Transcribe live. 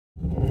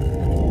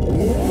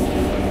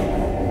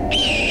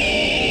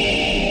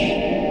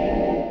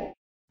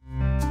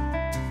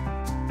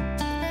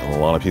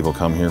lot of people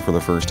come here for the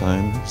first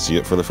time, see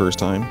it for the first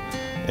time,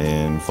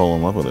 and fall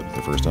in love with it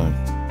the first time.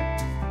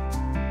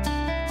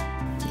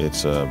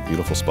 It's a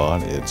beautiful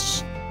spot.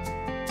 It's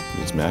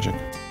magic.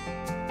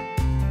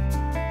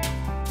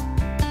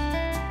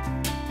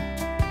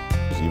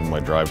 Even my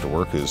drive to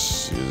work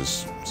is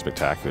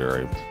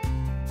spectacular.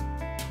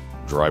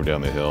 I drive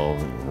down the hill,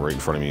 right in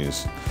front of me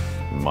is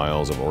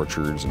miles of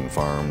orchards and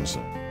farms.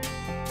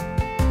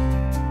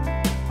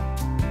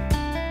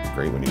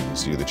 Great when you can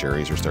see the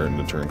cherries are starting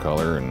to turn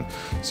color and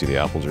see the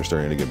apples are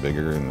starting to get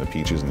bigger and the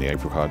peaches and the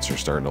apricots are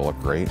starting to look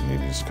great, and you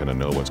just kind of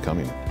know what's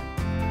coming.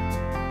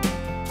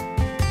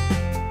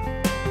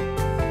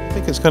 I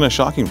think it's kind of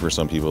shocking for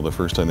some people. The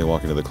first time they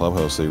walk into the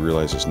clubhouse, they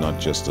realize it's not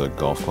just a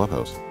golf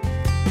clubhouse.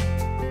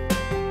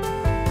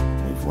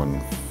 We've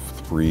won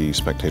 3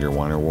 Spectator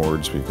Wine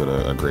Awards. We've got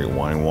a great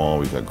wine wall.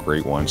 We've got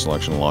great wine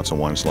selection, lots of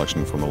wine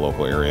selection from the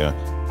local area.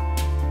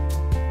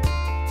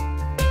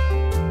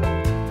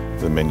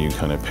 The menu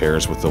kind of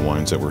pairs with the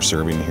wines that we're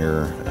serving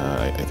here.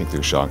 I think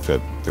they're shocked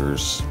that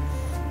there's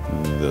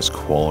this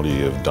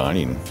quality of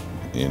dining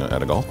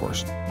at a golf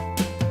course.